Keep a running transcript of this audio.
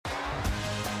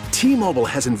T-Mobile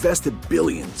has invested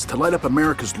billions to light up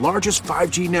America's largest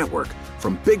 5G network,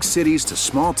 from big cities to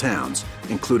small towns,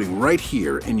 including right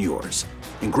here in yours.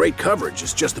 And great coverage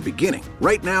is just the beginning.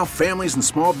 Right now, families and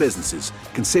small businesses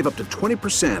can save up to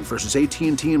 20% versus AT&T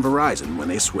and Verizon when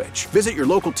they switch. Visit your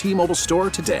local T-Mobile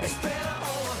store today.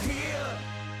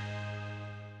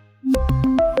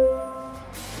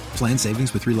 Plan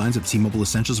savings with 3 lines of T-Mobile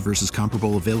Essentials versus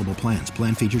comparable available plans.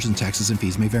 Plan features and taxes and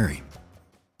fees may vary.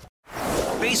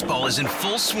 Baseball is in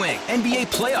full swing. NBA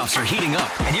playoffs are heating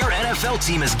up, and your NFL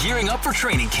team is gearing up for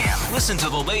training camp. Listen to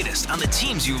the latest on the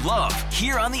teams you love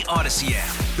here on the Odyssey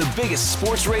app. The biggest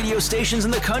sports radio stations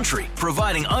in the country,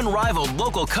 providing unrivaled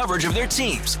local coverage of their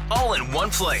teams, all in one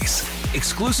place.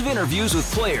 Exclusive interviews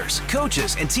with players,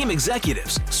 coaches, and team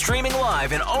executives, streaming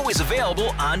live and always available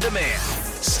on demand.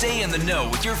 Stay in the know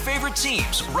with your favorite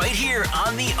teams right here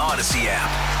on the Odyssey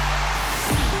app.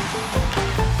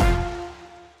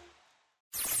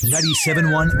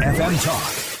 97.1 FM Talk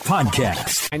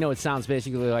Podcast. I know it sounds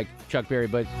basically like Chuck Berry,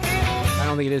 but I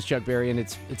don't think it is Chuck Berry, and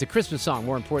it's a Christmas song.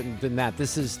 More important than that,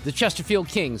 this is the Chesterfield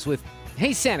Kings with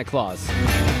Hey Santa Claus.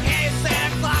 Hey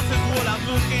Santa Claus is what I'm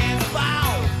looking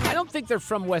for. I don't think they're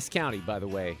from West County, by the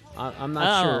way. I'm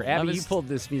not sure. Abby, you pulled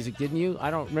this music, didn't you? I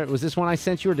don't remember. Was this one I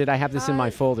sent you, or did I have this in my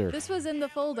folder? This was in the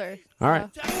folder. All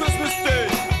right. Christmas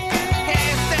Day.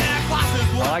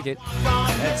 I like it.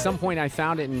 At some point, I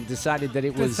found it and decided that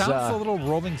it was. It sounds a little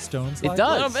Rolling Stones. It does.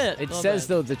 A little bit. It says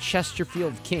though the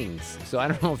Chesterfield Kings, so I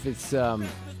don't know if it's.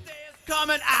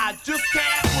 Coming, I just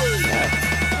can't wait.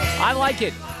 I like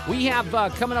it. We have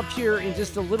coming up here in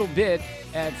just a little bit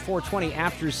at 4:20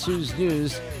 after Sue's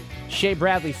News, Shea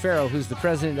Bradley-Farrell, who's the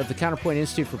president of the Counterpoint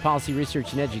Institute for Policy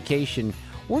Research and Education,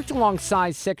 worked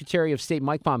alongside Secretary of State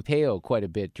Mike Pompeo quite a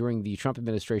bit during the Trump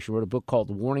administration, wrote a book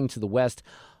called Warning to the West,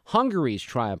 Hungary's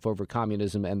Triumph Over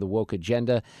Communism and the Woke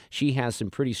Agenda. She has some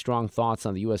pretty strong thoughts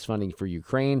on the U.S. funding for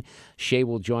Ukraine. Shea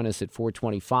will join us at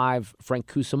 4:25. Frank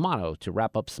Cusumano to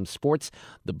wrap up some sports.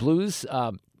 The Blues,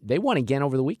 they won again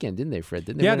over the weekend, didn't they, Fred?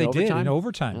 Didn't they? Yeah, win they overtime? did in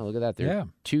overtime. Oh, look at that. They're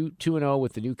 2-0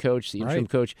 with the new coach, the interim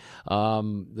coach.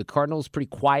 The Cardinals pretty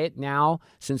quiet now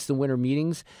since the winter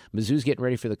meetings. Mizzou's getting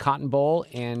ready for the Cotton Bowl,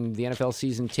 and the NFL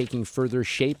season taking further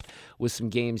shape with some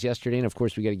games yesterday. And, of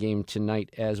course, we got a game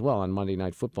tonight as well on Monday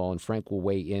Night Football, and Frank will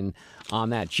weigh in on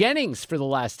that. Jennings for the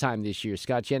last time this year.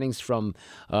 Scott Jennings from,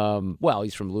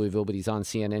 he's from Louisville, but he's on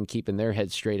CNN keeping their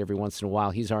heads straight every once in a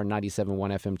while. He's our 97.1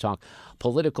 FM Talk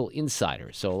political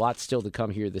insider. So a lot still to come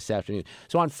here this afternoon.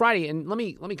 So on Friday, and let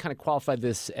me kind of qualify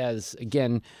this as,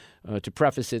 again, to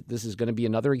preface it, this is going to be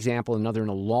another example, another in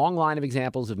a long line of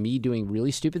examples of me doing really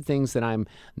stupid things that I'm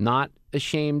not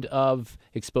ashamed of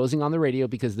exposing on the radio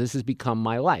because this has become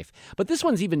my life. But this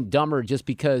one's even dumber just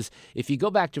because if you go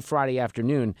back to Friday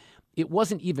afternoon, it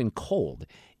wasn't even cold.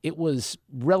 It was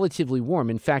relatively warm.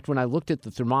 In fact, when I looked at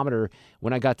the thermometer,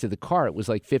 when I got to the car, it was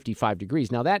like 55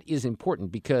 degrees. Now, that is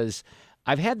important because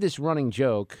I've had this running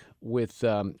joke with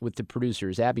the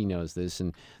producers. Abby knows this,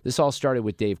 and this all started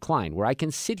with Dave Klein, where I can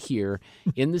sit here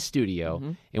in the studio,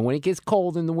 and when it gets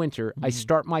cold in the winter, I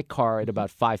start my car at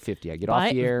about 5:50. I get off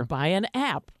the air. Buy an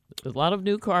app. A lot of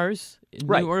newer cars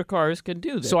can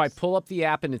do this. So I pull up the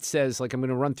app, and it says, like, I'm going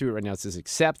to run through it right now. It says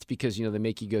accept because, they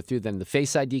make you go through. Then the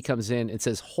Face ID comes in. It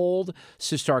says hold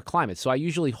to start climate. So I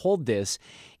usually hold this,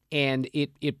 and it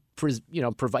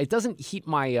doesn't heat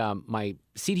my my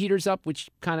seat heaters up, which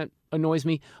kind of annoys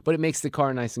me, but it makes the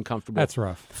car nice and comfortable. That's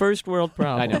rough. First world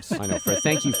problem. I know, Fred.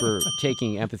 Thank you for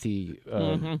taking empathy,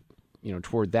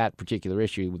 toward that particular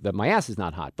issue. That my ass is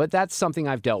not hot, but that's something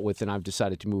I've dealt with, and I've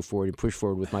decided to move forward and push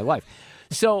forward with my life.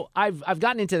 So I've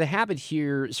gotten into the habit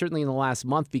here, certainly in the last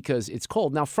month, because it's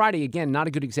cold. Now Friday, again, not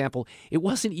a good example. It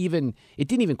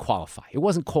didn't even qualify. It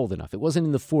wasn't cold enough. It wasn't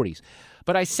in the 40s.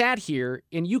 But I sat here,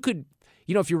 and you could.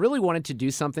 If you really wanted to do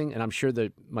something, and I'm sure there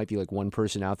might be like one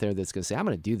person out there that's going to say, I'm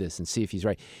going to do this and see if he's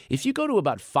right. If you go to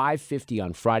about 5:50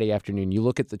 on Friday afternoon, you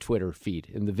look at the Twitter feed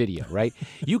in the video, right?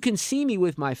 You can see me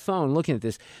with my phone looking at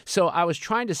this. So I was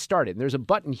trying to start it. And there's a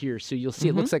button here, so you'll see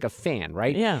it looks like a fan,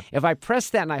 right? Yeah. If I press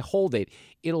that and I hold it,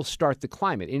 it'll start the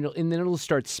climate, and then it'll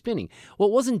start spinning. Well,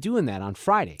 it wasn't doing that on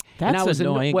Friday. That's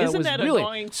annoying. Isn't that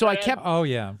annoying? So I kept. Oh,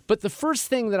 yeah. But the first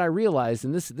thing that I realized,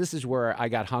 and this is where I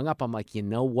got hung up, I'm like, you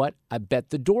know what? I bet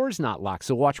the door's not locked.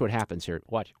 So watch what happens here.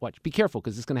 Watch. Be careful,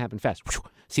 because it's going to happen fast.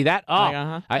 See that?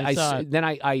 Oh, then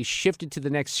I shifted to the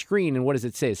next screen, and what does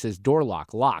it say? It says door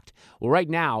locked. Well, right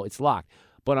now it's locked.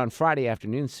 But on Friday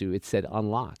afternoon, Sue, it said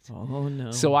unlocked. Oh,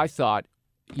 no. So I thought,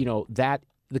 that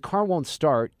the car won't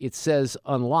start. It says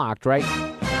unlocked, right?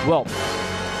 Well,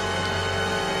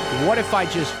 what if I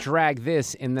just drag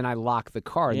this and then I lock the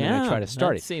car and then I try to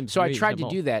start it? So I tried to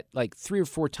do that like 3 or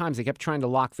 4 times. I kept trying to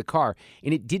lock the car,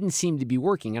 and it didn't seem to be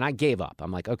working, and I gave up.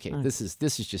 I'm like, okay, this is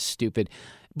just stupid.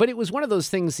 But it was one of those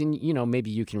things, and maybe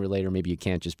you can relate or maybe you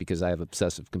can't, just because I have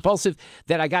obsessive compulsive,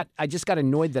 that I just got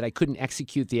annoyed that I couldn't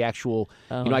execute the actual,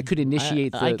 I could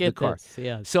initiate the car. This,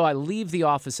 yes. So I leave the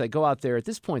office. I go out there. At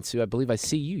this point, Sue, I believe I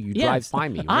see you. You drive by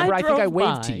me. Remember, I think I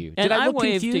waved to you. Did I look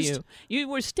waved confused? to you. You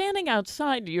were standing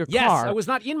outside your car. Yes, I was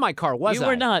not in my car, was I? You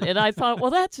were not. And I thought,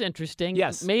 well, that's interesting.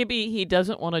 Yes. Maybe he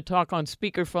doesn't want to talk on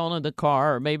speakerphone in the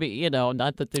car, or maybe,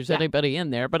 not that there's anybody in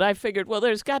there. But I figured, well,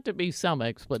 there's got to be some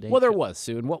explanation. Well, there was,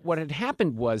 Sue. And what had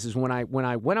happened was when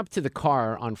I went up to the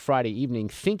car on Friday evening,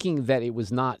 thinking that it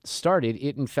was not started,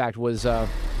 it in fact was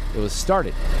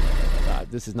started.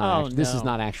 This is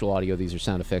not actual audio. These are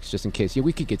sound effects, just in case. Yeah,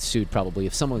 we could get sued probably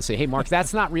if someone would say, "Hey, Mark,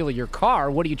 that's not really your car.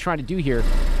 What are you trying to do here?"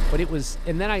 But it was,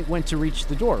 and then I went to reach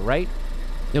the door. Right,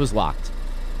 it was locked,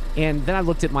 and then I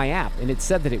looked at my app, and it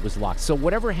said that it was locked. So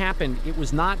whatever happened, it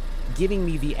was not giving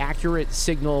me the accurate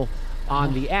signal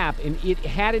on the app, and it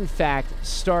had in fact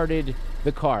started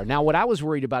the car. Now, what I was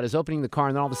worried about is opening the car,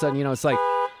 and then all of a sudden, it's like,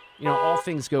 all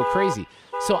things go crazy.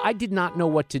 So I did not know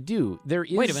what to do.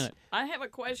 Wait a minute. I have a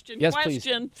question. Yes, please.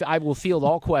 I will field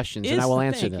all questions, and I will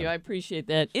answer them. Thank you. I appreciate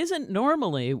that. Isn't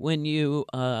normally when you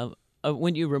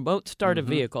remote start a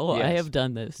vehicle, yes. I have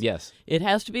done this. Yes. It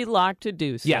has to be locked to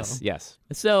do so. Yes.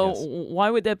 So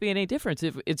why would that be any difference?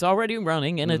 If it's already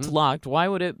running and it's locked, why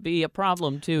would it be a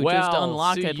problem to just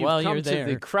unlock it while you're there? You've come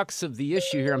to the crux of the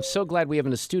issue here. I'm so glad we have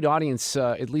an astute audience,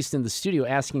 at least in the studio,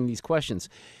 asking these questions.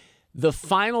 The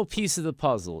final piece of the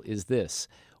puzzle is this.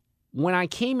 When I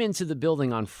came into the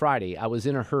building on Friday, I was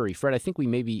in a hurry. Fred, I think we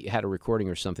maybe had a recording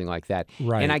or something like that.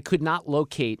 Right. And I could not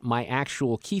locate my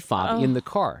actual key fob in the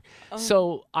car.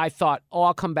 So I thought,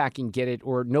 I'll come back and get it,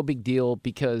 or no big deal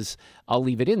because I'll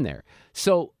leave it in there.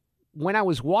 So when I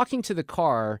was walking to the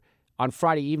car on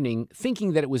Friday evening,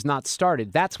 thinking that it was not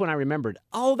started, that's when I remembered,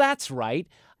 that's right.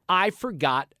 I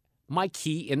forgot my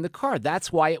key in the car.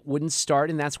 That's why it wouldn't start,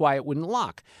 and that's why it wouldn't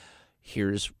lock.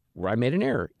 Here's where I made an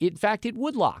error. In fact, it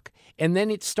would lock. And then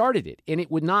it started it, and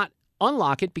it would not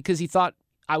unlock it because he thought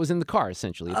I was in the car,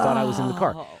 essentially. He thought I was in the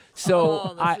car.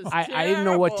 So I didn't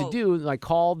know what to do. I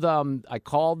called the I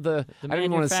don't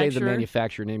even want to say the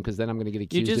manufacturer name because then I'm going to get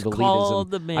accused of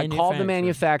elitism. I called the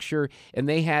manufacturer, and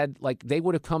they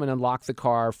would have come and unlocked the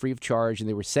car free of charge, and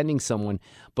they were sending someone.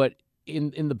 But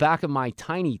in the back of my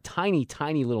tiny, tiny,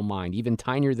 tiny little mind, even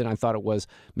tinier than I thought it was,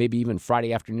 maybe even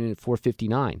Friday afternoon at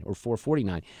 4:59 or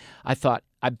 4:49, I thought,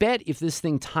 I bet if this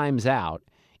thing times out,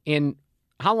 and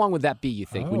how long would that be, you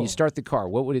think, when you start the car?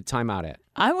 What would it time out at?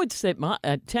 I would say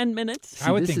 10 minutes. See,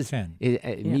 I would think 10.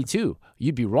 Me too.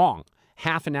 You'd be wrong.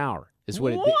 Half an hour is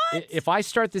what it. If I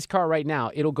start this car right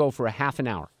now, it'll go for a half an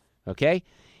hour, okay?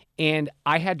 And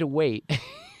I had to wait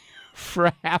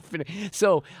for half an hour.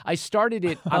 So I started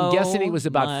it, I'm guessing it was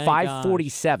about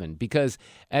 5:47 because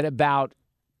at about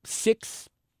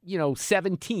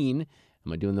 6:17,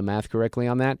 am I doing the math correctly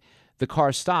on that? The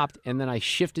car stopped, and then I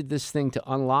shifted this thing to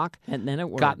unlock. And then it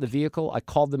worked. Got in the vehicle. I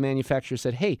called the manufacturer,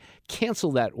 said, hey,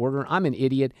 cancel that order. I'm an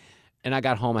idiot. And I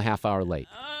got home a half hour late.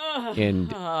 And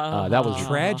that was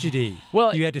tragedy.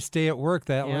 Well, you had to stay at work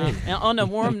that late on a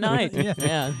warm night.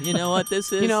 Yeah, you know what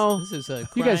this is? This is a crime.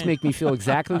 You guys make me feel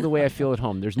exactly the way I feel at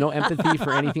home. There's no empathy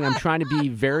for anything. I'm trying to be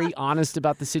very honest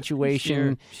about the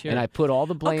situation, sure. and I put all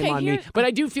the blame on me. But I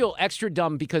do feel extra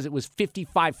dumb because it was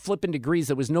 55 flipping degrees.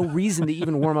 There was no reason to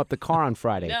even warm up the car on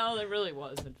Friday. No, there really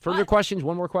wasn't. Further questions?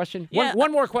 One more question? Yeah.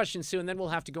 One more question, Sue, and then we'll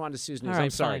have to go on to Sue's news. All right, I'm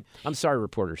sorry. fine. I'm sorry,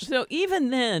 reporters. So even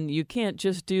then, you can't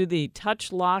just do the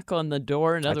touch lock on the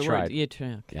door. In other words, you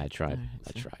tried. Yeah, I tried.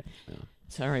 I tried. Yeah.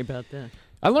 Sorry about that.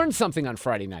 I learned something on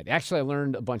Friday night. Actually, I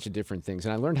learned a bunch of different things,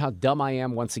 and I learned how dumb I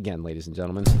am once again, ladies and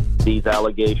gentlemen. These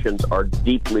allegations are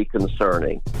deeply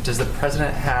concerning. Does the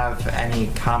president have any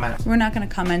comment? We're not going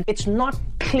to comment. It's not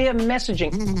clear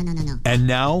messaging. No. And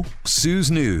now, Sue's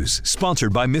News,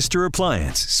 sponsored by Mr.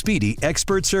 Appliance, Speedy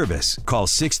Expert Service. Call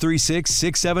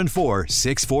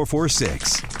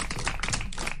 636-674-6446.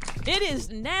 It is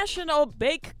National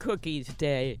Bake Cookies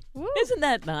Day. Woo. Isn't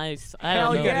that nice?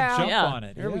 Hell yeah. Jump on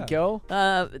it. Here we go.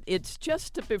 It's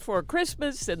just before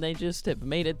Christmas, and they just have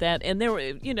made it that. And there were,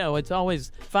 it's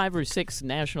always 5 or 6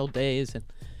 national days, and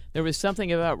there was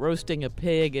something about roasting a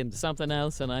pig and something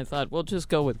else, and I thought, we'll just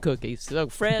go with cookies. So,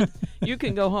 Fred, you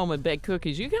can go home and bake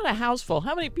cookies. You got a house full.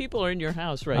 How many people are in your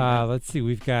house right now? Let's see.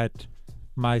 We've got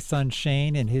my son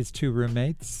Shane and his 2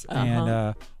 roommates,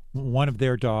 and one of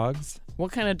their dogs.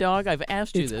 What kind of dog? I've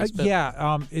asked you this. But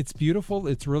it's beautiful.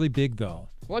 It's really big, though.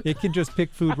 It can just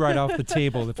pick food right off the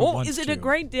table if it wants to. Is it a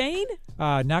Great Dane?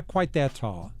 Not quite that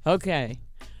tall. Okay.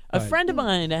 A friend of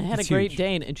mine had a Great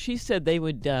Dane, and she said they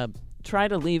would try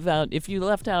to leave out, if you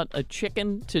left out a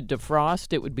chicken to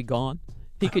defrost, it would be gone.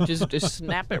 He could just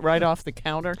snap it right off the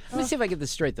counter. Let me see if I get this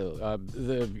straight, though.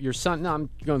 Your son, no, I'm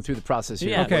going through the process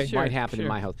here. Yeah, okay. sure, What might happen in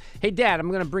my house. Hey, Dad, I'm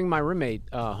going to bring my roommate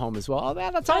home as well. Oh,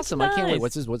 that's awesome. Nice. I can't wait.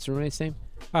 What's the roommate's name?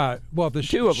 Well, the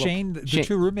two of them. Shane, the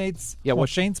two roommates. Yeah, well,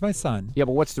 Shane's my son. Yeah,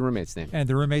 but what's the roommate's name? And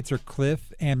the roommates are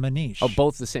Cliff and Manish. Oh,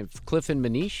 both the same. Cliff and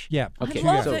Manish? Yeah. Okay.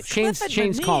 I love So it. Shane's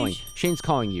Manish. calling. Shane's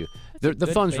calling you. The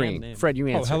phone's band ringing. name. Fred, you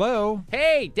answer. Oh, hello.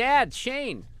 Hey, Dad,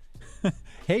 Shane.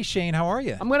 Hey, Shane, how are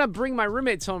you? I'm going to bring my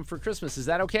roommates home for Christmas. Is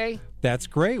that okay? That's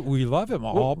great. We love him.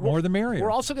 More the merrier.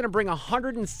 We're also going to bring a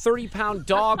 130-pound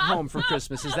dog home for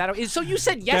Christmas. Is that okay? So you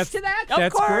said yes to that?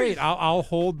 That's great. I'll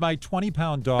hold my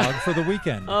 20-pound dog for the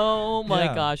weekend. Oh, my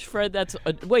gosh. Fred, that's...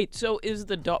 wait, so is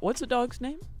the dog... What's the dog's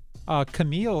name?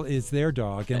 Camille is their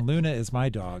dog, and Luna is my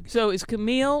dog. So is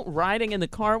Camille riding in the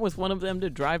car with one of them to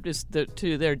drive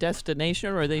to their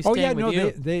destination, or are they staying with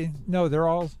you? They're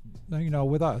all...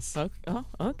 with us.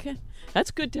 Okay.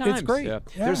 That's good times. It's great. Yeah.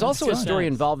 Yeah, There's also a it's story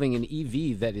nice. involving an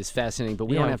EV that is fascinating, but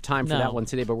we don't have time for that one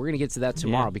today. But we're going to get to that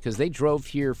tomorrow because they drove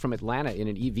here from Atlanta in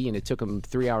an EV, and it took them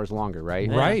 3 hours longer, right?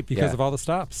 Right, because of all the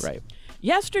stops. Right.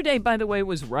 Yesterday, by the way,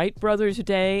 was Wright Brothers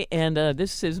Day, and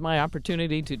this is my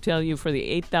opportunity to tell you for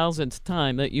the 8,000th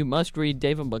time that you must read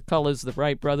David McCullough's The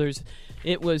Wright Brothers.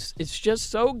 It's just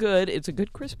so good. It's a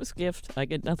good Christmas gift. I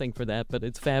get nothing for that, but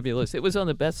it's fabulous. It was on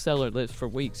the bestseller list for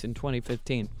weeks in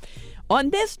 2015.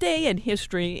 On this day in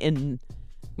history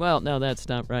well, no, that's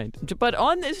not right. But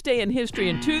on this day in history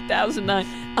in 2009,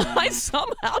 I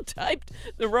somehow typed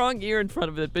the wrong year in front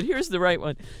of it, but here's the right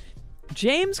one.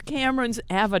 James Cameron's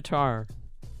Avatar,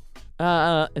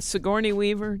 Sigourney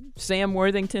Weaver, Sam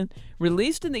Worthington,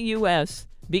 released in the U.S.,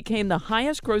 became the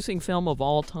highest-grossing film of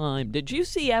all time. Did you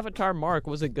see Avatar, Mark?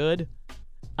 Was it good?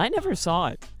 I never saw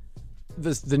it.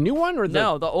 The new one or the...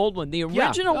 No, the old one. The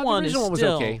original one is was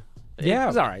still... okay. Yeah, it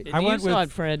was all right. You saw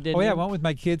it, Fred, didn't you? I went with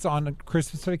my kids on a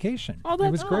Christmas vacation. Oh, that's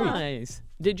it was great. nice.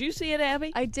 Did you see it,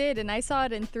 Abby? I did, and I saw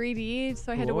it in 3D,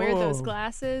 so I had to wear those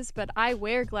glasses. But I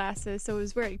wear glasses, so I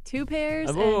was wearing two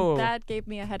pairs, and that gave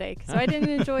me a headache. So I didn't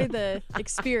enjoy the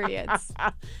experience.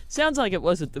 Sounds like it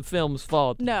wasn't the film's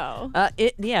fault. No. But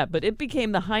it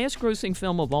became the highest-grossing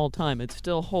film of all time. It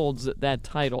still holds that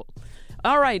title.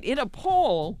 All right, in a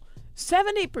poll...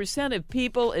 70% of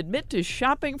people admit to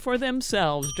shopping for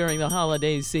themselves during the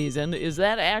holiday season. Is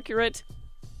that accurate?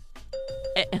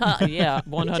 Yeah,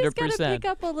 100%. You just got to pick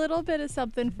up a little bit of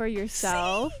something for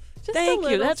yourself. Just Thank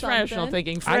you. That's something. rational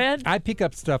thinking. Fred? I pick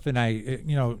up stuff and I,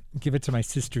 give it to my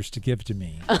sisters to give to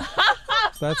me. So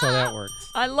that's how that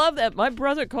works. I love that. My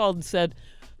brother called and said,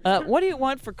 what do you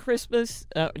want for Christmas?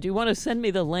 Do you want to send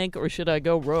me the link or should I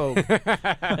go rogue?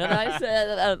 And I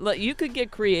said, you could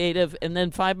get creative. And then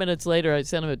 5 minutes later, I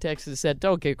sent him a text and said,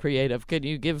 don't get creative. Can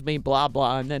you give me blah,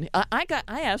 blah? And then I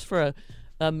asked for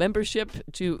a membership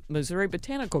to Missouri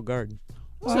Botanical Garden.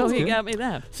 So he got me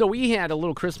that. So we had a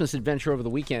little Christmas adventure over the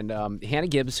weekend. Hannah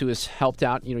Gibbs, who has helped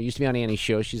out, used to be on Annie's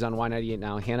show. She's on Y98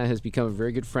 now. Hannah has become a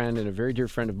very good friend and a very dear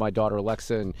friend of my daughter,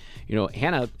 Alexa. And,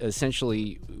 Hannah,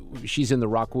 essentially, she's in the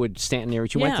Rockwood, Stanton area.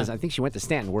 I think she went to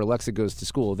Stanton, where Alexa goes to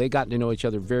school. They got to know each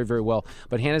other very, very well.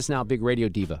 But Hannah's now a big radio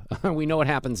diva. We know what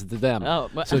happens to them.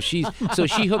 So she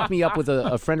hooked me up with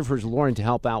a friend of hers, Lauren, to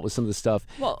help out with some of the stuff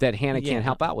that Hannah can't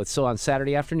help out with. So on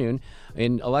Saturday afternoon,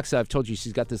 and Alexa, I've told you,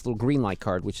 she's got this little green light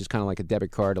card, which is kind of like a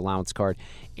debit card, allowance card.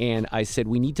 And I said,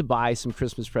 we need to buy some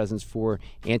Christmas presents for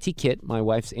Auntie Kit, my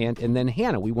wife's aunt, and then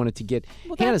Hannah. We wanted to get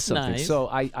Hannah something. Nice. So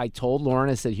I told Lauren,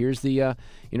 I said, here's the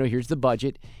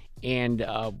budget. And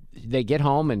they get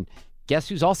home, and guess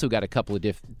who's also got a couple of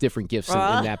different gifts in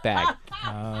that bag?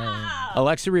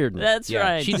 Alexa Reardon. That's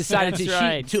right. She decided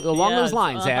along those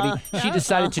lines, Abby, she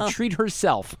decided to treat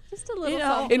herself. Just a little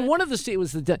something. And one of the, it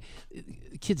was the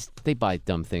kids, they buy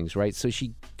dumb things, right? So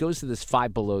she goes to this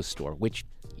Five Below store, which,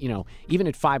 even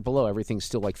at Five Below, everything's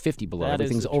still like 50 below. That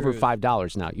everything's is the over truth.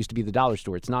 $5 now. It used to be the dollar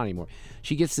store. It's not anymore.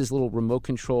 She gets this little remote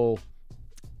control.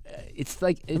 It's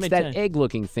that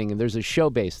egg-looking thing, and there's a show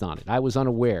based on it. I was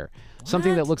unaware.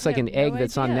 Something that looks like an egg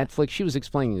that's on Netflix. She was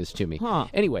explaining this to me.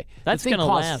 Anyway, That's the thing gonna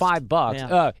cost last. $5.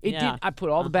 Yeah. It did. I put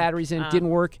all the batteries in. It didn't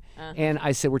work. And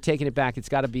I said, we're taking it back. It's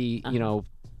got to be,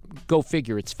 go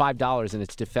figure. It's $5 and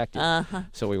it's defective.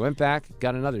 So we went back,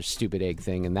 got another stupid egg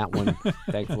thing, and that one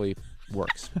thankfully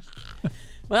works.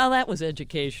 Well, that was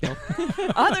educational.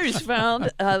 Others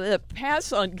found that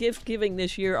pass on gift giving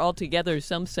this year altogether.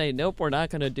 Some say, nope, we're not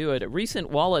going to do it. A recent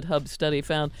Wallet Hub study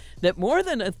found that more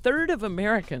than a third of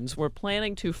Americans were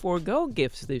planning to forego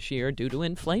gifts this year due to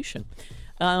inflation.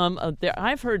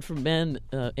 I've heard from men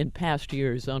in past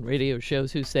years on radio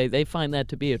shows who say they find that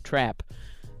to be a trap.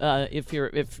 If your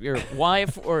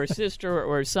wife or sister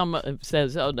or someone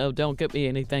says, "Oh no, don't get me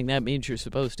anything," that means you're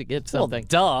supposed to get something.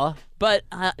 Well, duh. But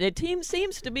it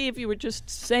seems to me if you would just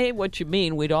say what you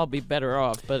mean, we'd all be better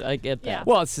off. But I get that. Yeah.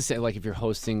 Well, it's to say, like if you're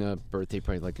hosting a birthday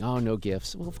party, like, oh, no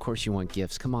gifts. Well, of course you want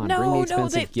gifts. Come on, bring me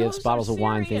expensive gifts, bottles of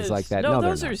wine, things like that. No,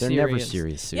 they're those not. are They're serious. never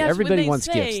serious. Sue. Yes, Everybody when they wants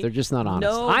say gifts. They're just not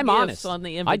honest. no I'm gifts honest. on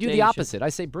the I do the invitation. opposite. I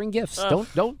say bring gifts.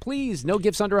 Don't please. No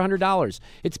gifts under $100.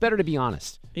 It's better to be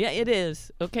honest. Yeah, it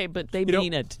is. Okay, but they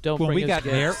mean it. Don't when bring we us got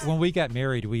gifts. when we got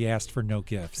married, we asked for no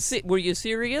gifts. Were you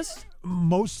serious?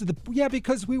 Most of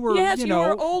because we were Yes, you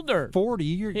were older.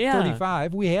 40 or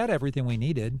 35. We had everything we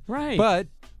needed. Right. But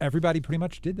everybody pretty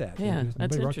much did that. Yeah, Nobody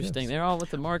that's brought interesting. gifts. They're all with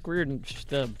the Mark Reardon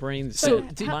brains. So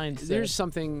mindset. there's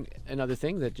another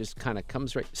thing that just kind of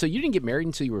comes right. So you didn't get married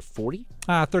until you were 40?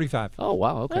 35. Oh,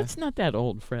 wow. Okay. That's not that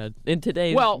old, Fred. In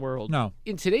today's world. No.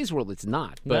 In today's world, it's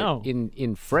not. But No.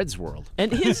 in Fred's world.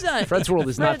 And his Fred's world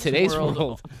is not Fred's today's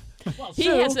world. He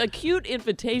has a cute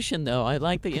invitation, though. I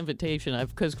like the invitation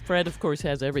because Fred, of course,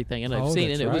 has everything, and I've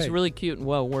seen it. that's It was right. really cute and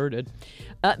well worded.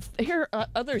 Here are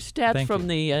other stats Thank from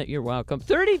the. You're welcome.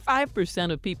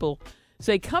 35% of people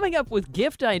say coming up with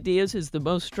gift ideas is the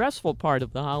most stressful part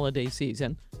of the holiday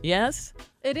season. Yes?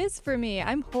 It is for me.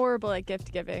 I'm horrible at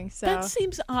gift giving, so That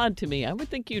seems odd to me. I would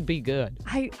think you'd be good.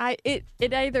 It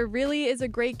either really is a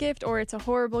great gift or it's a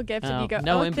horrible gift if you go,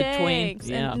 no oh, in between. thanks,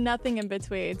 Yeah. and nothing in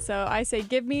between. So I say,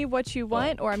 give me what you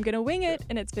want, or I'm going to wing it,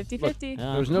 and it's 50-50.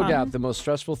 There's no doubt the most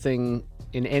stressful thing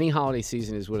in any holiday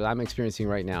season is what I'm experiencing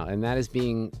right now, and that is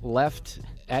being left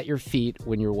at your feet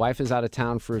when your wife is out of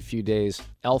town for a few days,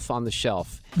 elf on the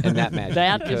shelf, and that magic.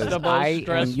 That is Because the most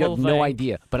stressful you have thing. no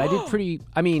idea. But I did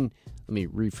let me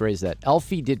rephrase that.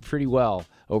 Elfie did pretty well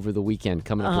over the weekend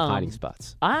coming up with hiding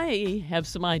spots. I have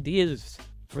some ideas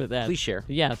for that. Please share.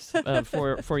 Yes,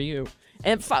 for you.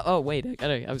 And wait,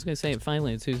 I was going to say it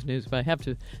finally in Sue's News, but I have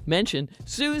to mention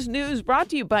Sue's News brought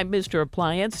to you by Mr.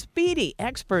 Appliance, speedy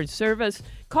expert service.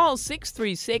 Call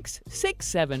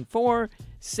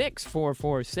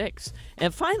 636-674-6446.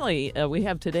 And finally, we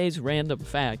have today's random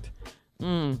fact.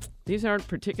 These aren't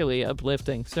particularly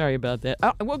uplifting. Sorry about that.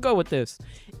 We'll go with this.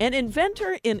 An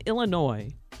inventor in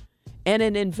Illinois and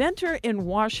an inventor in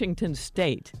Washington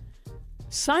State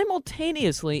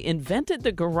simultaneously invented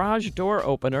the garage door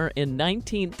opener in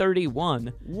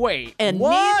 1931. Wait, and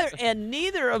what?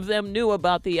 Neither of them knew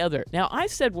about the other. Now, I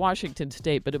said Washington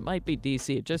State, but it might be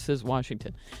D.C. It just says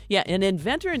Washington. Yeah, an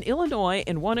inventor in Illinois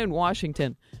and one in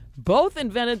Washington. Both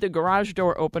invented the garage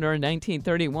door opener in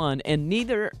 1931, and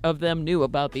neither of them knew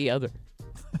about the other.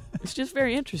 It's just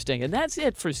very interesting. And that's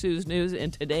it for Sue's News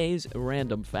and today's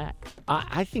random fact.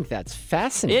 I think that's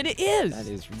fascinating. It is.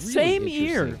 That is really Same interesting.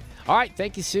 year. All right,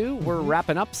 thank you, Sue. We're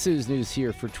wrapping up Sue's News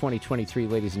here for 2023,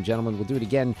 ladies and gentlemen. We'll do it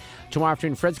again tomorrow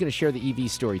afternoon. Fred's going to share the EV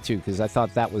story, too, because I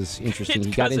thought that was interesting. He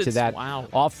got into that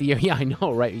off the air. Yeah, I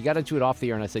know, right? He got into it off the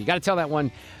air, and I said, you got to tell that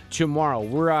one tomorrow.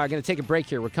 We're going to take a break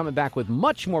here. We're coming back with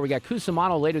much more. We got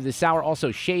Cusumano later this hour.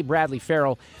 Also, Shea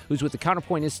Bradley-Farrell, who's with the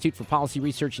Counterpoint Institute for Policy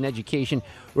Research and Education,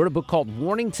 wrote a book called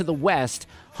Warning to the West,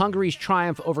 Hungary's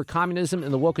Triumph Over Communism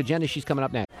and the Woke Agenda. She's coming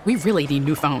up next. We really need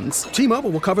new phones. T-Mobile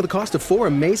will cover the cost of 4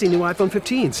 amazing new iPhone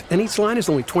 15s, and each line is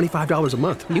only $25 a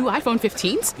month. New iPhone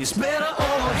 15s? It's better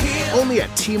over here. Only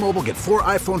at T-Mobile, get 4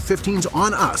 iPhone 15s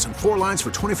on us and 4 lines for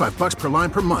 $25 per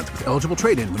line per month with eligible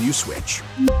trade-in when you switch.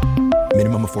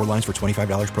 Minimum of 4 lines for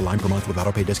 $25 per line per month with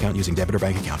autopay discount using debit or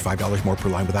bank account. $5 more per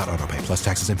line without autopay, plus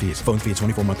taxes and fees. Phone fee at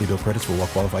 24 monthly bill credits for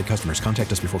well-qualified customers.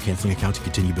 Contact us before canceling account to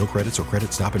continue bill credits or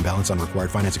credit stop and balance on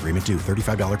required finance agreement due.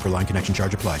 $35 per line connection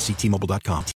charge applies. See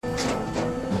T-Mobile.com.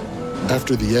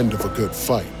 After the end of a good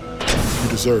fight, you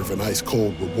deserve an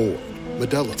ice-cold reward.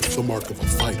 Modelo is the mark of a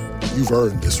fighter. You've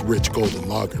earned this rich golden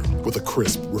lager with a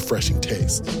crisp, refreshing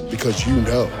taste. Because you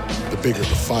know, the bigger the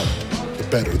fight, the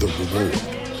better the reward.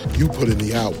 You put in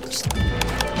the hours,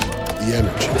 the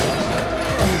energy,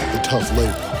 the tough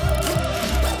labor.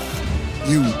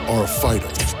 You are a fighter,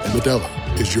 and Modelo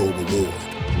is your reward.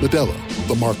 Modelo,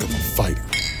 the mark of a fighter.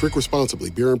 Drink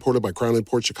responsibly. Beer imported by Crown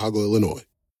Imports, Chicago, Illinois.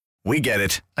 We get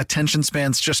it. Attention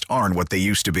spans just aren't what they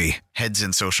used to be. Heads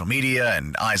in social media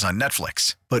and eyes on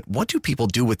Netflix. But what do people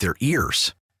do with their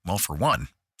ears? Well, for one,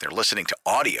 they're listening to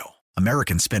audio.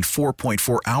 Americans spend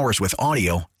 4.4 hours with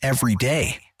audio every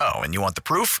day. Oh, and you want the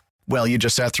proof? Well, you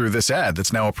just sat through this ad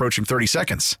that's now approaching 30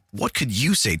 seconds. What could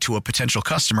you say to a potential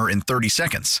customer in 30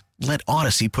 seconds? Let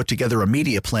Odyssey put together a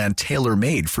media plan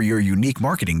tailor-made for your unique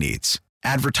marketing needs.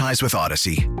 Advertise with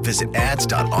Odyssey. Visit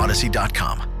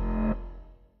ads.odyssey.com.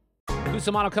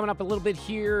 Cusumano coming up a little bit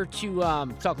here to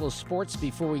talk a little sports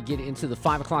before we get into the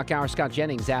 5 o'clock hour. Scott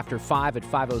Jennings after 5 at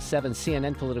 5:07,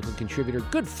 CNN political contributor,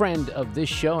 good friend of this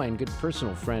show and good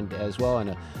personal friend as well, and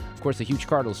of course, a huge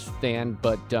Cardinals fan,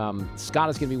 but Scott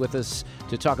is going to be with us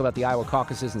to talk about the Iowa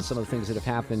caucuses and some of the things that have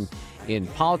happened in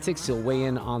politics. He'll weigh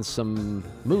in on some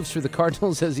moves for the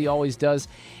Cardinals, as he always does,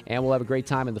 and we'll have a great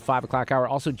time in the 5 o'clock hour.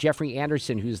 Also, Jeffrey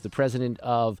Anderson, who's the president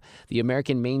of the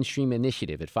American Mainstream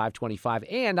Initiative at 5:25,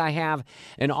 and I have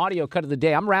an audio cut of the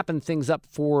day. I'm wrapping things up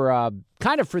for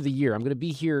kind of for the year. I'm going to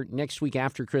be here next week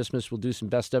after Christmas. We'll do some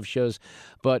best of shows,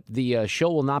 but the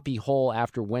show will not be whole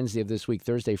after Wednesday of this week,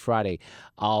 Thursday, Friday.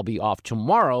 I'll be off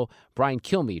tomorrow. Brian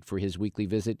Kilmeade for his weekly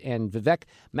visit, and Vivek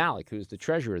Malik, who's the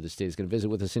treasurer of the state, is going to visit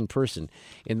with us in person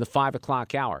in the 5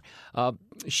 o'clock hour.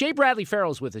 Shea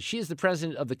Bradley-Farrell is with us. She is the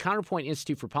president of the Counterpoint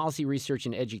Institute for Policy Research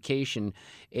and Education,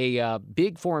 a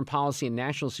big foreign policy and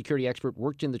national security expert,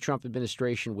 worked in the Trump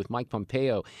administration with Mike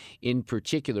Pompeo in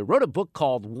particular, wrote a book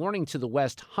called Warning to the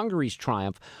West, Hungary's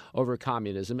Triumph Over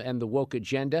Communism and the Woke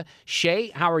Agenda. Shea,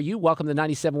 how are you? Welcome to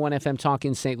 97.1 FM Talk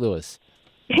in St. Louis.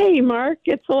 Hey, Mark.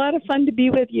 It's a lot of fun to be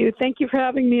with you. Thank you for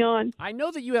having me on. I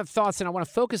know that you have thoughts, and I want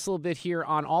to focus a little bit here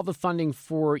on all the funding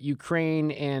for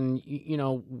Ukraine and, you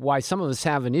know, why some of us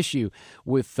have an issue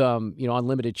with,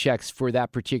 unlimited checks for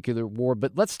that particular war.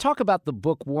 But let's talk about the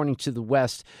book Warning to the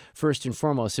West first and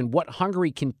foremost, and what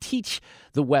Hungary can teach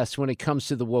the West when it comes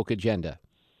to the woke agenda.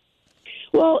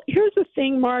 Well, here's the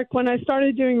thing, Mark. When I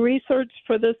started doing research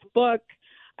for this book,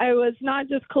 I was not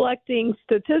just collecting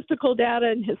statistical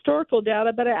data and historical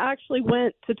data, but I actually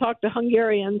went to talk to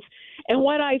Hungarians. And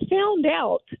what I found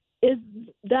out is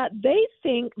that they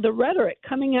think the rhetoric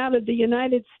coming out of the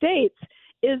United States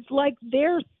is like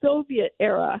their Soviet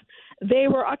era. They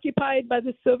were occupied by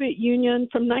the Soviet Union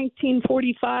from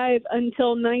 1945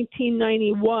 until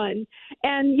 1991.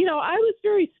 And, I was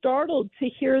very startled to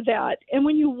hear that. And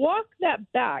when you walk that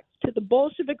back to the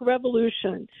Bolshevik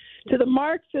Revolution, to the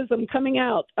Marxism coming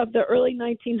out of the early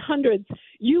 1900s,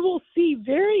 you will see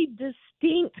very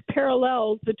distinct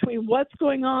parallels between what's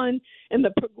going on in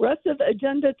the progressive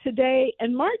agenda today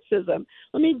and Marxism.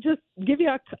 Let me just give you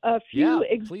a few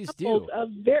examples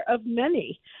of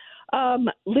many.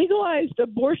 Legalized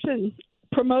abortion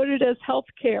promoted as health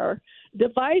care,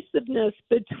 divisiveness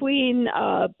between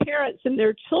parents and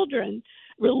their children,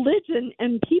 religion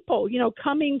and people,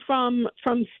 coming from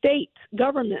state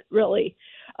government, really.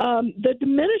 The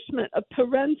diminishment of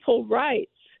parental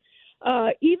rights,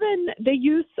 even the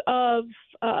use of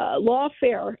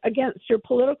lawfare against your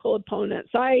political opponents.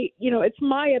 It's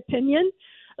my opinion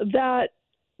that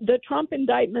the Trump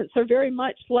indictments are very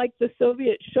much like the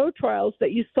Soviet show trials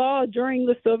that you saw during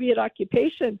the Soviet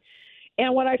occupation.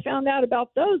 And what I found out about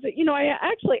those, I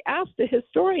actually asked a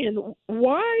historian,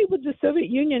 why would the Soviet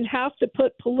Union have to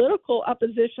put political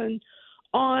opposition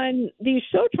on these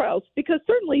show trials? Because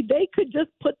certainly they could just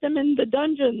put them in the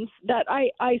dungeons that I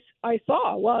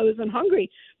saw while I was in Hungary,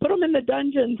 put them in the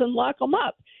dungeons and lock them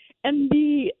up. And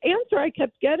the answer I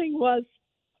kept getting was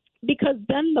because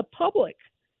then the public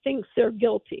thinks they're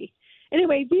guilty.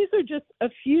 Anyway, these are just a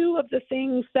few of the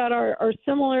things that are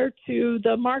similar to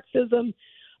the Marxism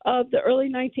of the early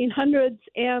 1900s.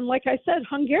 And like I said,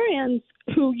 Hungarians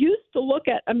who used to look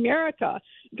at America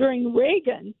during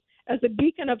Reagan as a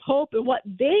beacon of hope and what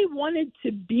they wanted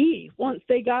to be once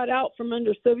they got out from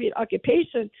under Soviet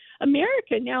occupation,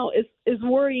 America now is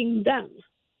worrying them.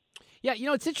 Yeah,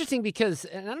 it's interesting because,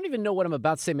 and I don't even know what I'm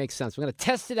about to say makes sense. I'm going to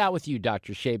test it out with you,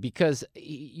 Dr. Shea, because,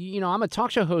 I'm a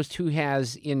talk show host who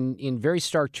has, in very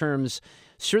stark terms,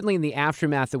 certainly in the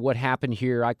aftermath of what happened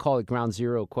here, I call it ground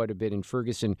zero quite a bit in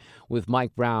Ferguson with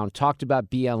Mike Brown, talked about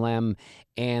BLM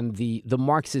and the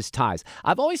Marxist ties.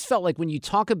 I've always felt like when you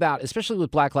talk about, especially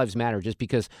with Black Lives Matter, just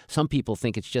because some people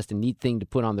think it's just a neat thing to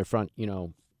put on their front,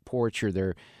 porch or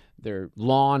their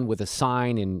lawn with a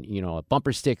sign and, a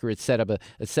bumper sticker, et cetera,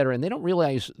 and they don't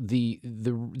realize the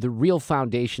real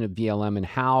foundation of BLM and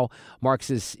how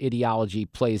Marxist ideology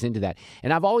plays into that.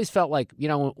 And I've always felt like,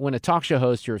 when a talk show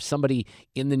host or somebody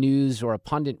in the news or a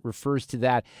pundit refers to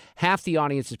that, half the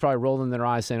audience is probably rolling their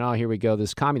eyes saying, oh, here we go,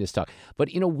 this communist talk. But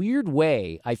in a weird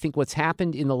way, I think what's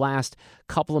happened in the last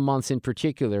couple of months in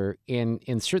particular, and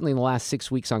certainly in the last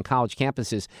 6 weeks on college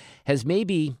campuses, has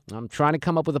maybe, I'm trying to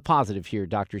come up with a positive here,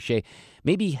 Dr. Shea,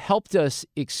 maybe helped us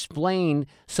explain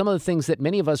some of the things that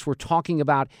many of us were talking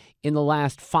about in the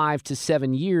last 5 to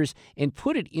 7 years and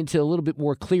put it into a little bit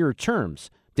more clearer terms.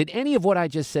 Did any of what I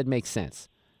just said make sense?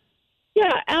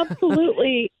 Yeah,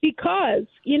 absolutely. Because,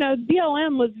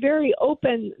 BLM was very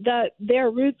open that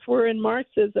their roots were in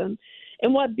Marxism.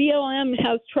 And what BLM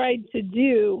has tried to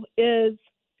do is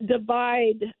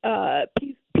divide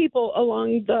people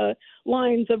along the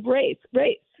lines of race.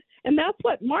 And that's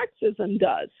what Marxism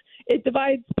does. It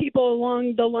divides people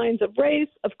along the lines of race,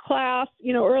 of class.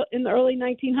 In the early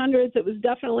 1900s, it was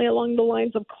definitely along the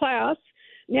lines of class.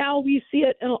 Now we see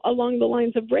it along the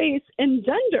lines of race and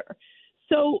gender.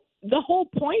 So the whole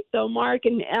point, though, Mark,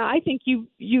 and I think you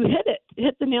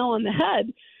hit the nail on the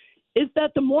head, is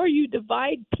that the more you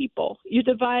divide people, you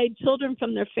divide children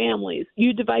from their families,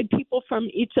 you divide people from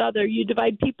each other, you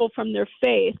divide people from their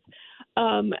faith,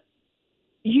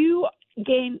 you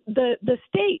gain the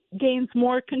state gains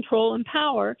more control and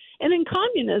power. And in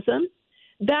communism,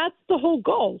 that's the whole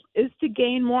goal, is to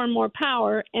gain more and more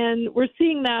power. And we're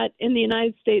seeing that in the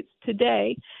United States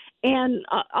today. And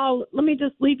let me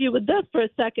just leave you with this for a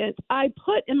second. I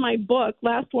put in my book,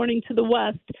 Last Warning to the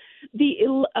West, the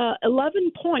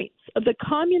 11 points of the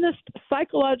communist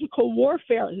psychological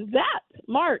warfare that,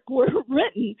 Mark, were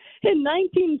written in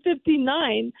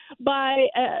 1959 by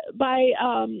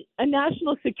a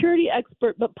national security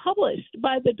expert, but published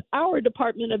by our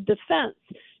Department of Defense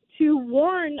to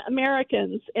warn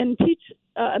Americans and teach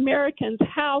Americans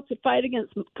how to fight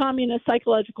against communist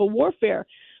psychological warfare.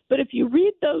 But if you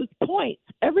read those points,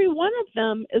 every one of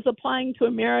them is applying to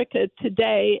America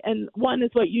today, and one is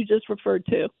what you just referred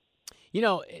to.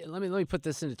 Let me put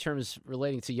this into terms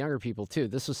relating to younger people, too.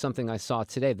 This was something I saw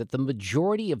today, that the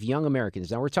majority of young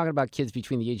Americans, now we're talking about kids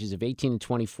between the ages of 18 and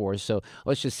 24, so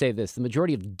let's just say this. The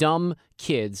majority of dumb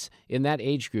kids in that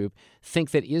age group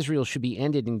think that Israel should be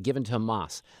ended and given to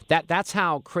Hamas. That's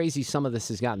how crazy some of this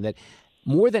has gotten, that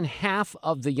more than half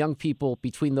of the young people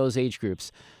between those age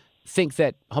groups think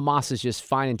that Hamas is just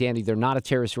fine and dandy. They're not a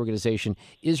terrorist organization.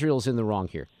 Israel's in the wrong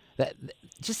here.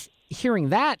 Just hearing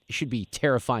that should be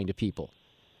terrifying to people.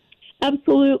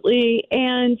 Absolutely.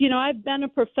 And, I've been a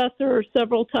professor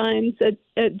several times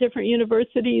at different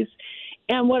universities.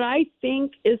 And what I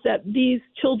think is that these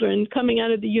children coming out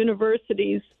of the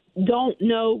universities don't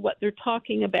know what they're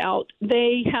talking about.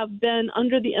 They have been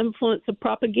under the influence of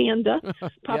propaganda.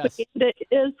 Propaganda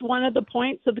is one of the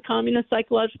points of the communist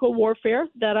psychological warfare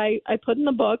that I put in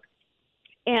the book.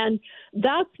 And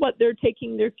that's what they're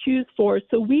taking their cues for.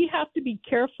 So we have to be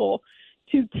careful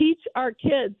to teach our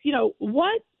kids,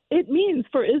 what it means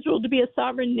for Israel to be a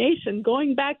sovereign nation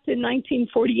going back to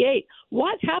 1948.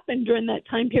 What happened during that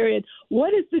time period?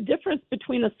 What is the difference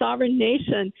between a sovereign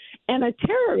nation and a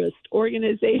terrorist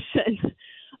organization?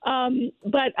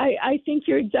 But I think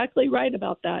you're exactly right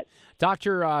about that.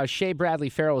 Dr. Shea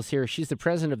Bradley-Farrell is here. She's the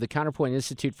president of the Counterpoint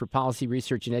Institute for Policy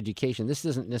Research and Education. This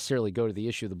doesn't necessarily go to the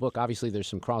issue of the book. Obviously, there's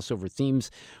some crossover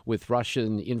themes with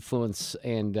Russian influence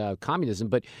and communism.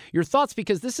 But your thoughts,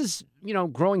 because this is,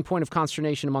 growing point of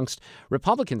consternation amongst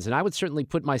Republicans. And I would certainly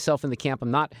put myself in the camp. I'm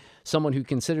not someone who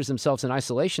considers themselves an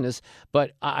isolationist,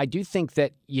 but I do think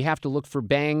that you have to look for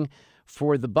bang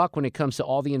for the buck when it comes to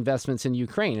all the investments in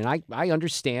Ukraine. And I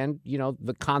understand,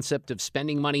 the concept of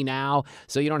spending money now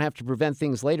so you don't have to prevent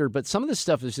things later. But some of this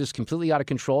stuff is just completely out of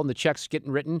control, and the checks getting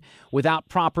written without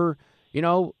proper,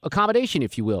 accommodation,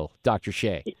 if you will, Dr.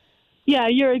 Shea. Yeah,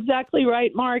 you're exactly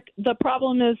right, Mark. The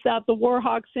problem is that the war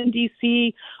hawks in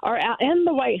D.C. and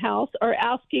the White House are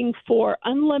asking for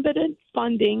unlimited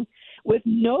funding with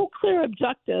no clear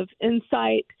objective in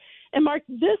sight. And, Mark,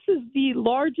 this is the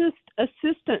largest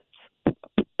assistance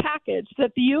package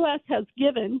that the U.S. has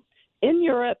given in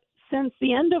Europe since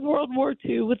the end of World War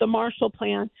II with the Marshall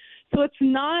Plan. So it's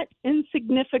not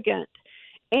insignificant.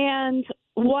 And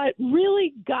what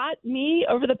really got me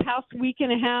over the past week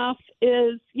and a half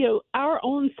is, our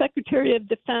own Secretary of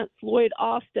Defense, Lloyd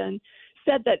Austin,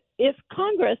 said that if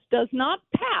Congress does not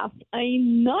pass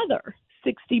another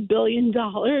 $60 billion,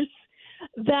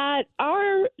 that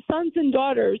our sons and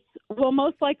daughters will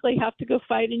most likely have to go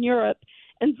fight in Europe.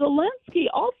 And Zelensky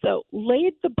also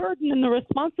laid the burden and the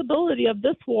responsibility of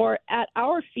this war at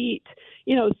our feet,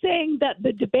 saying that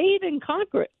the debate in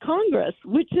Congress,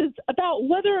 which is about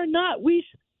whether or not we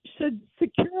should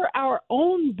secure our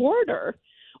own border,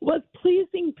 was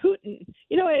pleasing Putin.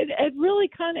 It really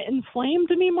kind of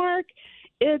inflamed me, Mark.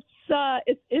 It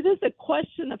is a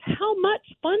question of how much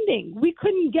funding. We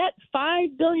couldn't get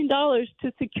 $5 billion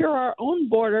to secure our own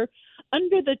border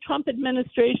under the Trump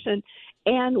administration.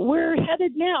 And we're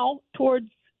headed now towards,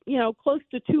 close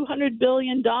to $200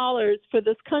 billion for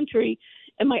this country.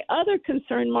 And my other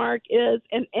concern, Mark, is,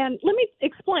 and let me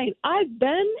explain, I've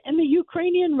been in the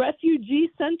Ukrainian refugee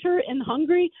center in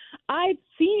Hungary. I've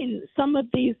seen some of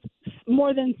these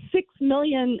more than 6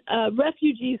 million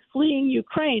refugees fleeing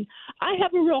Ukraine. I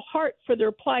have a real heart for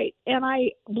their plight, and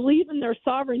I believe in their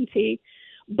sovereignty.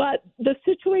 But the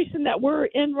situation that we're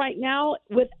in right now,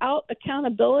 without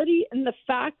accountability and the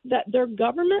fact that their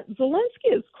government,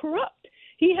 Zelensky, is corrupt.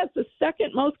 He has the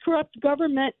second most corrupt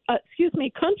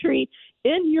country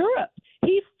in Europe.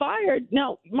 He fired.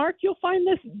 Now, Mark, you'll find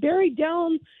this buried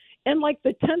down in like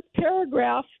the 10th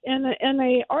paragraph in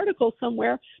a article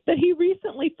somewhere, that he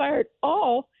recently fired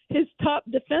all his top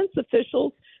defense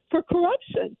officials for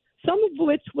corruption, some of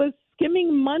which was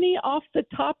skimming money off the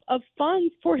top of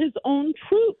funds for his own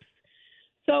troops.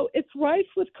 So it's rife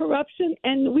with corruption,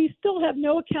 and we still have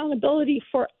no accountability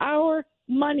for our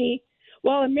money,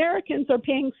 while Americans are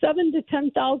paying $7,000 to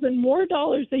 $10,000 more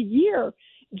dollars a year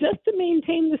just to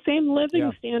maintain the same living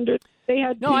standards they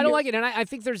had. No, I don't like it, and I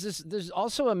think there's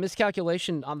also a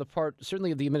miscalculation on the part,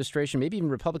 certainly of the administration, maybe even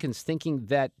Republicans, thinking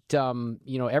that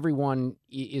everyone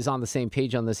is on the same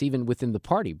page on this, even within the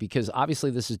party, because obviously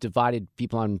this has divided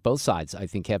people on both sides. I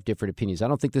think have different opinions. I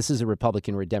don't think this is a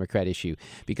Republican or a Democrat issue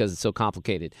because it's so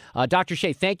complicated. Dr.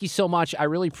 Shea, thank you so much. I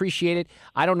really appreciate it.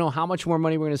 I don't know how much more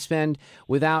money we're going to spend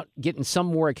without getting some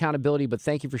more accountability, but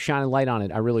thank you for shining light on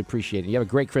it. I really appreciate it. You have a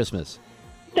great Christmas.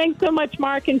 Thanks so much,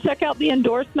 Mark, and check out the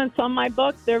endorsements on my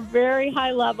book. They're very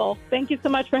high level. Thank you so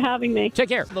much for having me. Take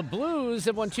care. The Blues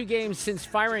have won 2 games since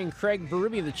firing Craig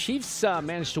Berube. The Chiefs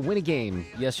managed to win a game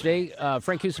yesterday.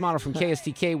 Frank Cusumano from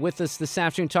KSDK with us this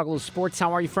afternoon. Talk a little sports.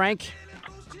 How are you, Frank?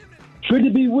 Good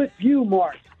to be with you,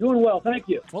 Mark. Doing well, thank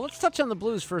you. Well, let's touch on the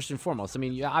Blues first and foremost. I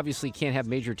mean, you obviously can't have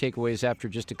major takeaways after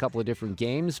just a couple of different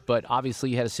games, but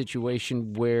obviously you had a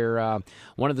situation where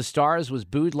one of the stars was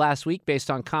booed last week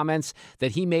based on comments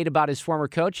that he made about his former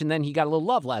coach, and then he got a little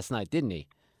love last night, didn't he?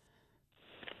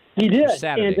 He did.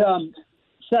 Saturday. And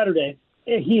Saturday,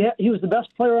 he was the best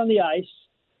player on the ice,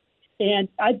 and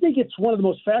I think it's one of the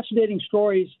most fascinating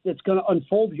stories that's going to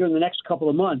unfold here in the next couple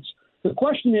of months. The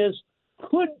question is,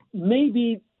 could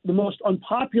maybe the most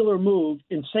unpopular move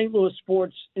in St. Louis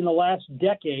sports in the last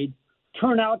decade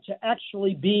turn out to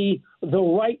actually be the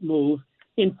right move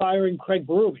in firing Craig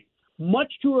Berube?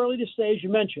 Much too early to say, as you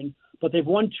mentioned, but they've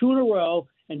won 2 in a row,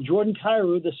 and Jordan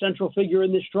Kyrou, the central figure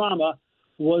in this drama,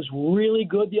 was really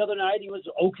good the other night. He was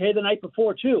okay the night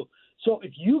before, too. So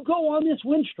if you go on this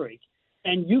win streak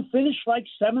and you finish like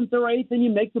 7th or 8th and you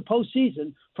make the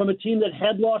postseason from a team that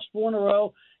had lost 4 in a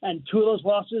row, and 2 of those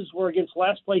losses were against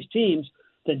last-place teams,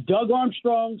 that Doug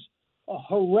Armstrong's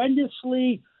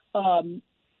horrendously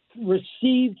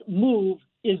received move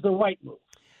is the right move.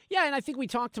 Yeah, and I think we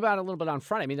talked about it a little bit on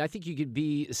Friday. I mean, I think you could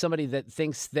be somebody that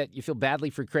thinks that you feel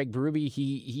badly for Craig Berube.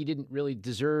 He didn't really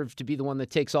deserve to be the one that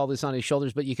takes all this on his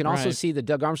shoulders. But you can also see that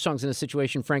Doug Armstrong's in a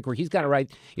situation, Frank, where he's got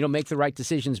to make the right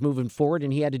decisions moving forward,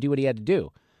 and he had to do what he had to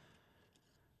do.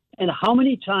 And how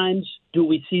many times do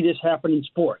we see this happen in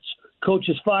sports? Coach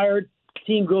is fired,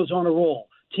 team goes on a roll.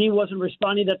 Team wasn't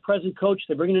responding to that present coach.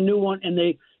 They bring in a new one, and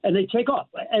they take off,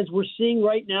 as we're seeing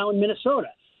right now in Minnesota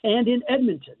and in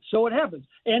Edmonton. So it happens.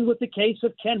 And with the case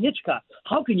of Ken Hitchcock.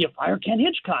 How can you fire Ken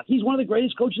Hitchcock? He's one of the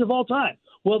greatest coaches of all time.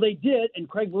 Well, they did, and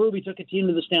Craig Berube took a team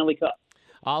to the Stanley Cup.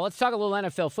 Let's talk a little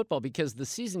NFL football, because the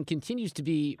season continues to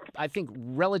be, I think,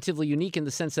 relatively unique in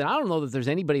the sense that I don't know that there's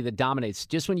anybody that dominates.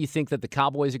 Just when you think that the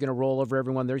Cowboys are going to roll over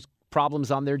everyone, there's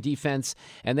problems on their defense,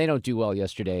 and they don't do well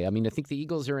yesterday. I mean, I think the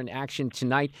Eagles are in action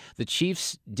tonight. The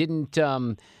Chiefs didn't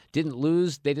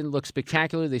lose. They didn't look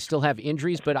spectacular. They still have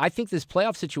injuries, but I think this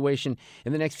playoff situation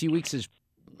in the next few weeks is,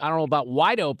 I don't know about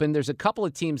wide open. There's a couple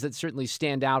of teams that certainly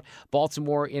stand out,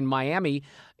 Baltimore and Miami.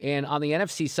 And on the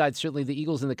NFC side, certainly the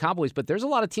Eagles and the Cowboys. But there's a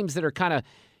lot of teams that are kind of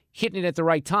hitting it at the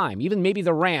right time. Even maybe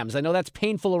the Rams. I know that's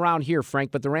painful around here,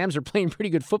 Frank, but the Rams are playing pretty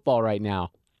good football right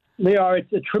now. They are.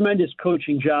 It's a tremendous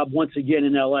coaching job once again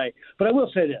in L.A. But I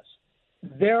will say this.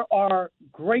 There are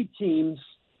great teams,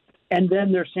 and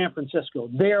then there's San Francisco.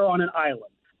 They are on an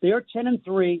island. They are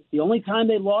 10-3. The only time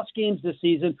they lost games this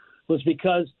season was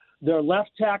because their left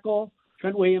tackle,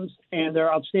 Trent Williams, and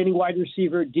their outstanding wide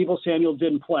receiver, Deebo Samuel,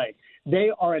 didn't play.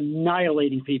 They are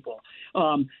annihilating people.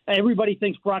 Everybody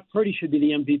thinks Brock Purdy should be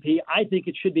the MVP. I think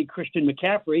it should be Christian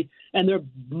McCaffrey, and their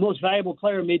most valuable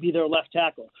player may be their left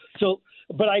tackle. So,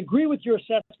 but I agree with your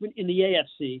assessment in the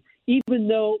AFC. Even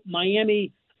though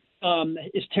Miami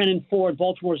is 10-4 and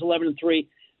Baltimore is 11-3,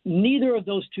 neither of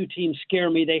those two teams scare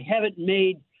me. They haven't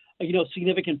made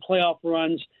significant playoff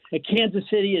runs. Kansas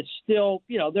City is still,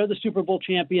 they're the Super Bowl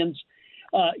champions.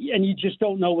 and you just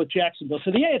don't know with Jacksonville.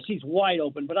 So the AFC is wide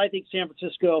open, but I think San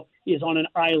Francisco is on an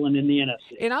island in the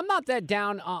NFC. And I'm not that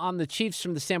down on the Chiefs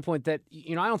from the standpoint that,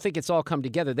 I don't think it's all come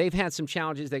together. They've had some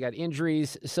challenges. They got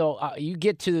injuries. So you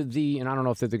get to and I don't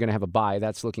know if they're going to have a bye.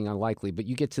 That's looking unlikely. But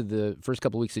you get to the first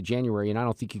couple of weeks of January, and I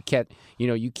don't think you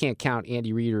can't count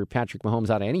Andy Reid or Patrick Mahomes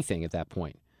out of anything at that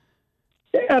point.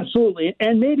 Absolutely.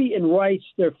 And maybe in Rice,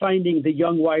 they're finding the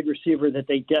young wide receiver that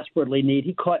they desperately need.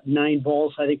 He caught 9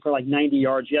 balls, I think, for like 90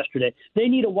 yards yesterday. They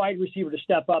need a wide receiver to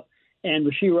step up, and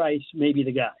Rashee Rice may be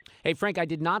the guy. Hey, Frank, I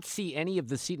did not see any of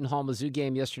the Seton Hall-Mizzou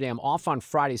game yesterday. I'm off on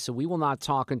Friday, so we will not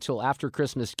talk until after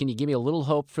Christmas. Can you give me a little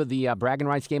hope for the bragging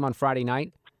rights game on Friday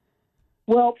night?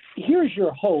 Well, here's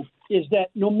your hope, is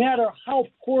that no matter how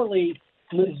poorly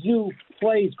Mizzou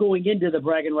plays going into the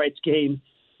bragging rights game,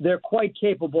 they're quite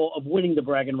capable of winning the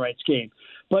bragging rights game.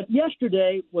 But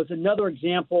yesterday was another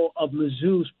example of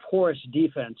Mizzou's porous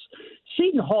defense.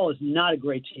 Seton Hall is not a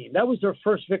great team. That was their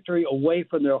first victory away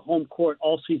from their home court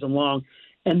all season long,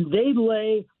 and they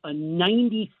lay a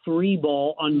 93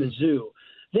 ball on Mizzou.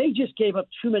 They just gave up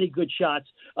too many good shots.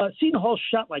 Seton Hall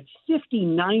shot like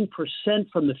 59%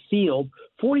 from the field,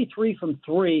 43 from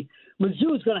 3.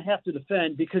 Mizzou is going to have to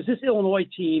defend because this Illinois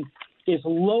team is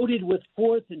loaded with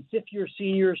 4th and 5th-year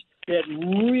seniors that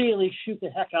really shoot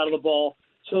the heck out of the ball.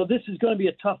 So this is going to be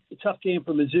a tough game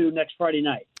for Mizzou next Friday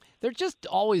night. They're just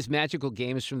always magical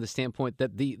games from the standpoint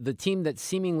that the team that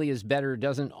seemingly is better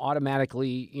doesn't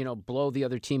automatically, blow the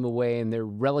other team away, and they're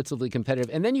relatively competitive.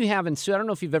 And then you have, and Sue, I don't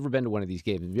know if you've ever been to one of these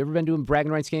games. Have you ever been to a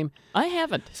bragging rights game? I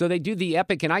haven't. So they do the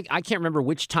epic, and I can't remember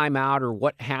which timeout or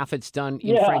what half it's done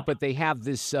in Frank, but they have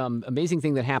this amazing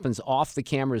thing that happens off the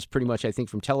cameras pretty much, I think,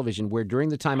 from television, where during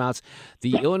the timeouts,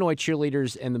 the Illinois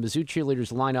cheerleaders and the Mizzou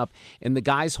cheerleaders line up, and the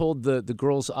guys hold the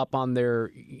girls up on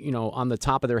their, on the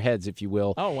top of their heads, if you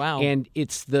will. Oh, wow. And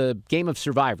it's the game of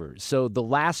survivors. So the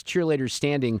last cheerleader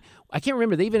standing, I can't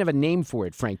remember, they even have a name for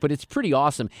it, Frank, but it's pretty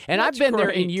awesome. And I've been there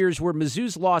in years where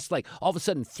Mizzou's lost, like, all of a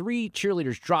sudden 3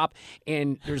 cheerleaders drop,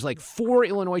 and there's like 4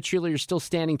 Illinois cheerleaders still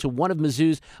standing to one of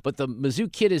Mizzou's, but the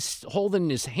Mizzou kid is holding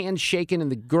his hand shaking,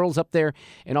 and the girl's up there,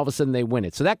 and all of a sudden they win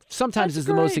it. So that sometimes is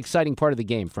the most exciting part of the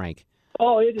game, Frank.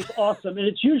 Oh, it is awesome. And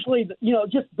it's usually,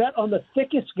 just bet on the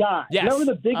thickest guy. Yes. Whoever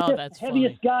the biggest,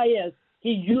 heaviest guy is,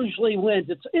 he usually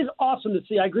wins. It's awesome to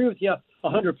see. I agree with you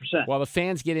 100%. Well, the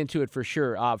fans get into it for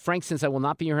sure. Frank, since I will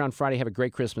not be here on Friday, have a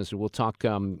great Christmas. We'll talk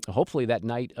hopefully that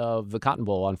night of the Cotton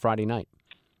Bowl on Friday night.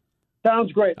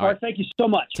 Sounds great. All right. Thank you so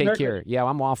much. Take care. Yeah,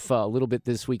 I'm off a little bit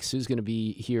this week. Sue's going to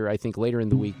be here, I think, later in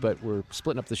the week, but we're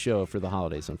splitting up the show for the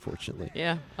holidays, unfortunately.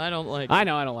 Yeah, I don't like it. I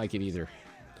know, I don't like it either.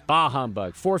 Bah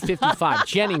humbug. 4:55.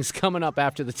 Jennings coming up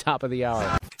after the top of the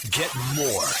hour. Get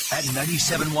more at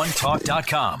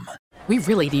 971talk.com. We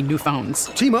really need new phones.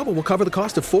 T-Mobile will cover the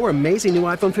cost of 4 amazing new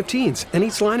iPhone 15s, and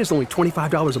each line is only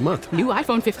 $25 a month. New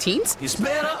iPhone 15s? It's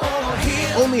better over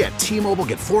here. Only at T-Mobile,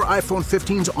 get 4 iPhone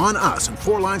 15s on us and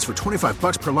 4 lines for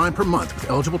 $25 per line per month with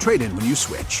eligible trade-in when you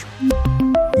switch.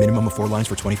 Minimum of 4 lines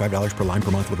for $25 per line per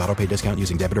month with autopay discount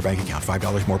using debit or bank account.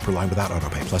 $5 more per line without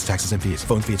autopay, plus taxes and fees.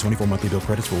 Phone fee at 24 monthly bill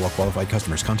credits for well-qualified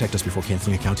customers. Contact us before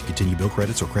canceling account to continue bill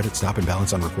credits or credit stop and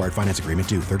balance on required finance agreement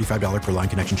due. $35 per line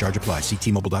connection charge applies. See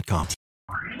T-Mobile.com.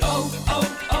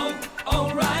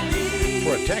 O'Reilly.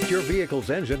 Protect your vehicle's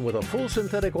engine with a full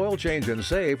synthetic oil change and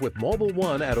save with Mobil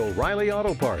 1 at O'Reilly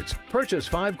Auto Parts. Purchase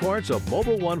 5 quarts of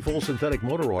Mobil 1 full synthetic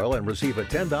motor oil and receive a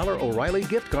 $10 O'Reilly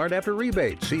gift card after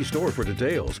rebate. See store for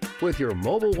details. With your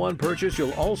Mobil 1 purchase,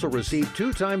 you'll also receive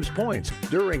 2 times points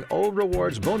during O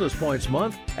Rewards Bonus Points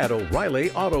Month at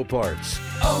O'Reilly Auto Parts.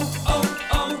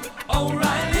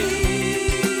 O'Reilly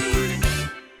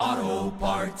Auto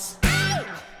Parts.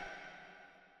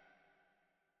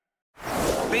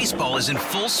 Baseball is in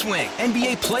full swing.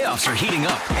 NBA playoffs are heating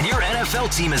up, and your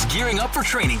NFL team is gearing up for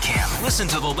training camp. Listen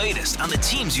to the latest on the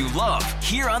teams you love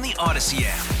here on the Odyssey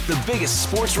app. The biggest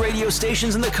sports radio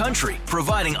stations in the country,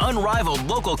 providing unrivaled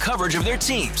local coverage of their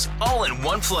teams, all in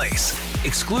one place.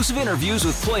 Exclusive interviews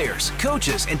with players,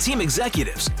 coaches, and team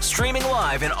executives, streaming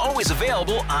live and always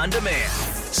available on demand.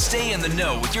 Stay in the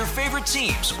know with your favorite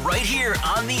teams right here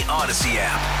on the Odyssey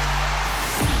app.